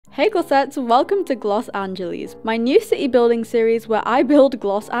Hey glossettes, welcome to Gloss Angeles, my new city building series where I build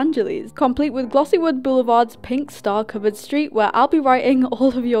Gloss Angeles, complete with Glossywood Boulevard's pink star-covered street where I'll be writing all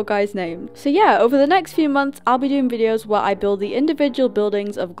of your guys' names. So yeah, over the next few months, I'll be doing videos where I build the individual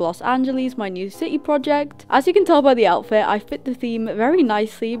buildings of Gloss Angeles, my new city project. As you can tell by the outfit, I fit the theme very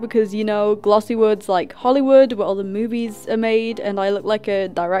nicely because, you know, Glossywood's like Hollywood where all the movies are made and I look like a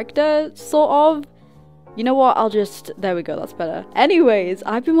director, sort of. You know what, there we go, that's better. Anyways,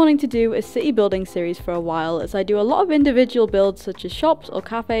 I've been wanting to do a city building series for a while as I do a lot of individual builds such as shops or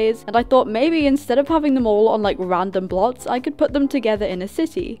cafes, and I thought maybe instead of having them all on like random plots, I could put them together in a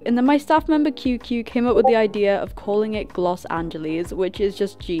city. And then my staff member QQ came up with the idea of calling it Gloss Angeles, which is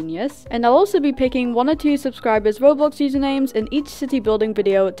just genius. And I'll also be picking 1 or 2 subscribers' Roblox usernames in each city building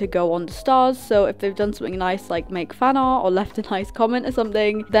video to go on the stars, so if they've done something nice like make fan art or left a nice comment or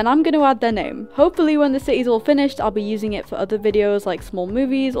something, then I'm gonna add their name. Hopefully when the city's all finished, I'll be using it for other videos like small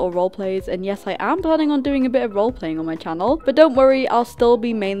movies or roleplays, and yes, I am planning on doing a bit of roleplaying on my channel, but don't worry, I'll still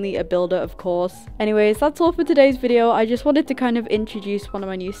be mainly a builder, of course. Anyways, that's all for today's video. I just wanted to kind of introduce one of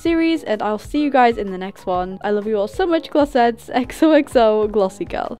my new series, and I'll see you guys in the next one. I love you all so much, glossettes. XOXO, Glossy Girl.